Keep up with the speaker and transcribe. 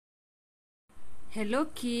Hello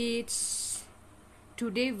kids,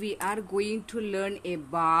 today we are going to learn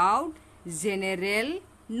about general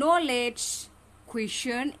knowledge,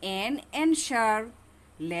 question and answer.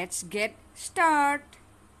 Let's get started.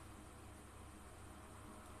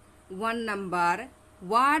 1 number,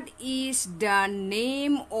 what is the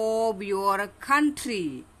name of your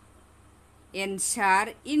country?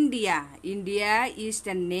 Answer, India. India is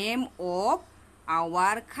the name of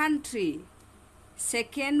our country.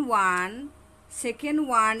 Second one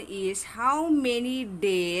is how many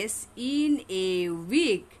days in a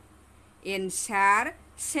week? Answer,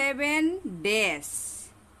 7 days.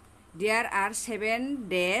 There are 7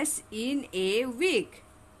 days in a week.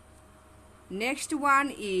 Next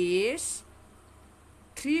one is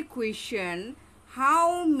 3 question.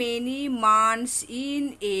 How many months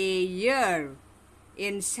in a year?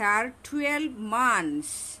 Answer, 12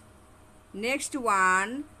 months. Next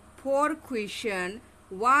one, 4 question.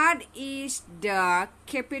 What is the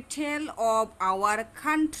capital of our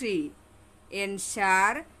country?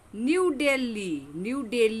 Answer, New Delhi. New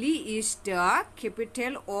Delhi is the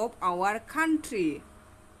capital of our country.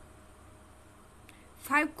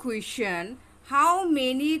 5 question. How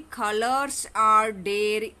many colors are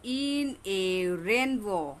there in a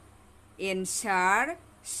rainbow? Answer,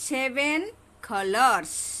 7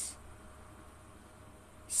 colors.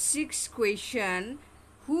 6 question.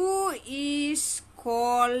 Who is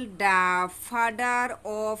called the father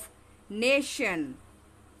of nation?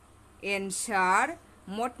 Answer,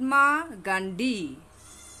 Mahatma Gandhi.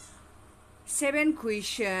 7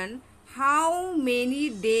 question. How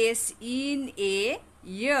many days in a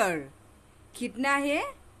year? कितना है?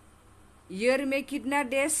 Year में कितना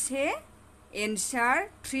days है? Answer,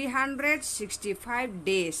 365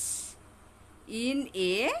 days in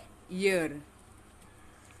a year.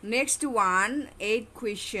 Next one, 8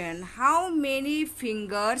 question. How many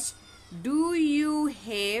fingers do you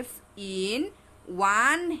have in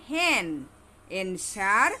one hand?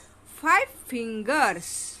 Answer, 5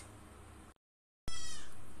 fingers.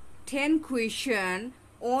 10 question.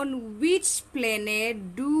 On which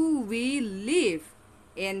planet do we live?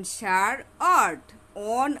 Answer, Earth.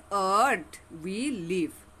 On Earth we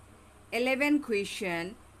live. 11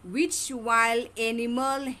 question. Which wild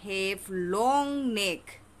animal have long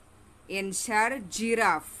neck? Answer,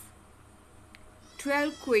 giraffe.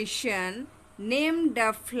 12 question. Name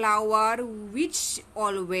the flower which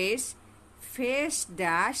always faces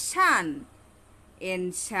the sun.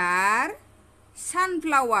 Answer,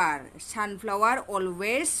 sunflower. Sunflower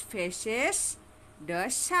always faces the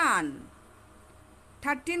sun.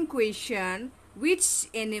 13 question. Which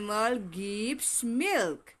animal gives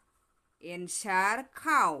milk? Answer,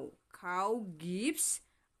 cow. Cow gives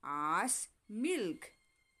us milk.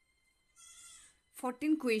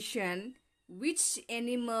 14 question. Which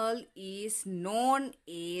animal is known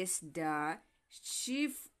as the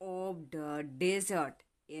chief of the desert?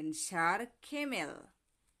 Answer, camel.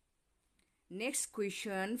 Next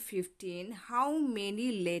question, 15. How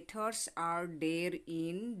many letters are there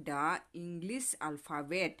in the English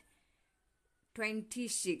alphabet?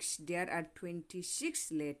 26. There are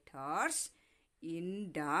 26 letters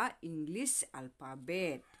in the English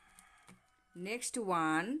alphabet. Next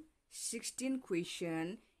one, 16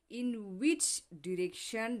 question. In which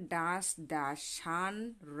direction does the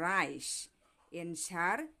sun rise?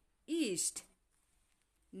 Answer, east.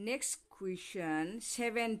 Next question,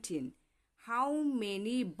 17. How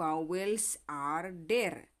many vowels are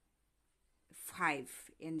there?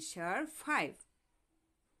 5. Answer, 5.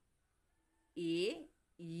 A,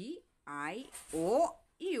 E, I, O,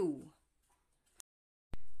 U.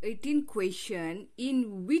 18 question.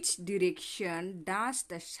 In which direction does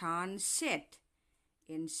the sun set?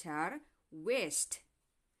 Answer, west.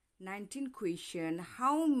 19 question.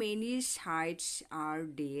 How many sides are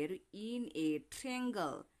there in a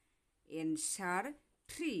triangle? Answer,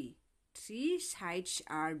 3. 3 sides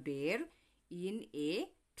are there in a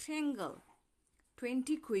triangle.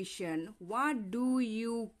 20 question. What do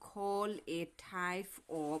you call a type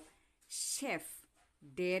of shape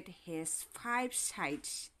that has 5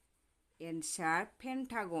 sides? Answer,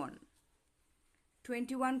 pentagon.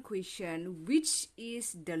 21 question. Which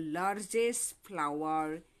is the largest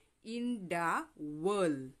flower in the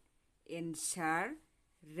world? Answer,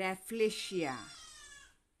 Rafflesia.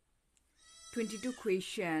 22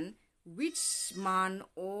 question. Which month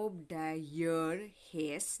of the year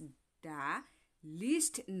has the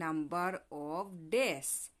least number of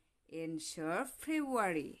days? Answer,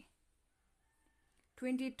 February.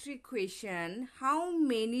 23 question. How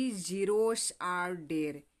many zeros are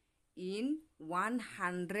there in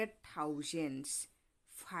 100,000?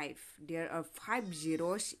 5. There are 5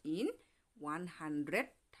 zeros in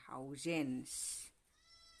 100,000.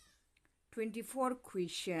 24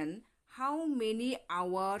 question. How many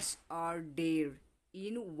hours are there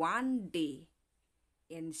in one day?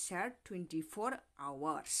 Answer 24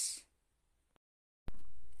 hours.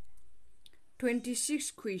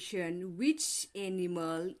 26 question. Which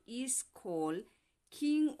animal is called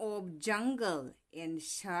king of jungle?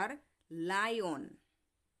 Answer lion.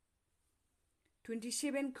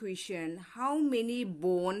 27 question. How many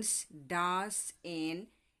bones does an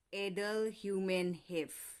adult human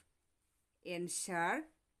have? Answer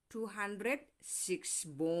 206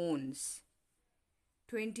 bones.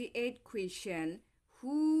 28 question.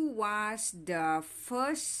 Who was the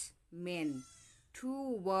first man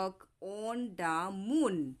to walk on the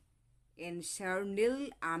moon? Answer Neil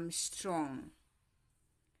Armstrong.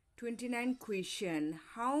 29 question.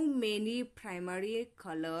 How many primary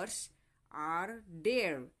colors are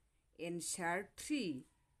there? Answer 3.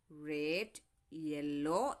 Red,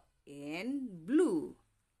 yellow, and blue.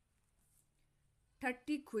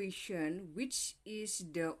 30 question. Which is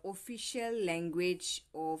the official language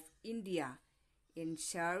of India?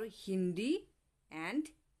 Answer Hindi and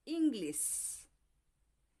English.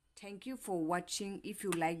 Thank you for watching. If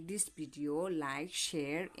you like this video, like,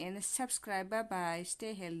 share, and subscribe. Bye bye.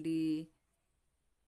 Stay healthy.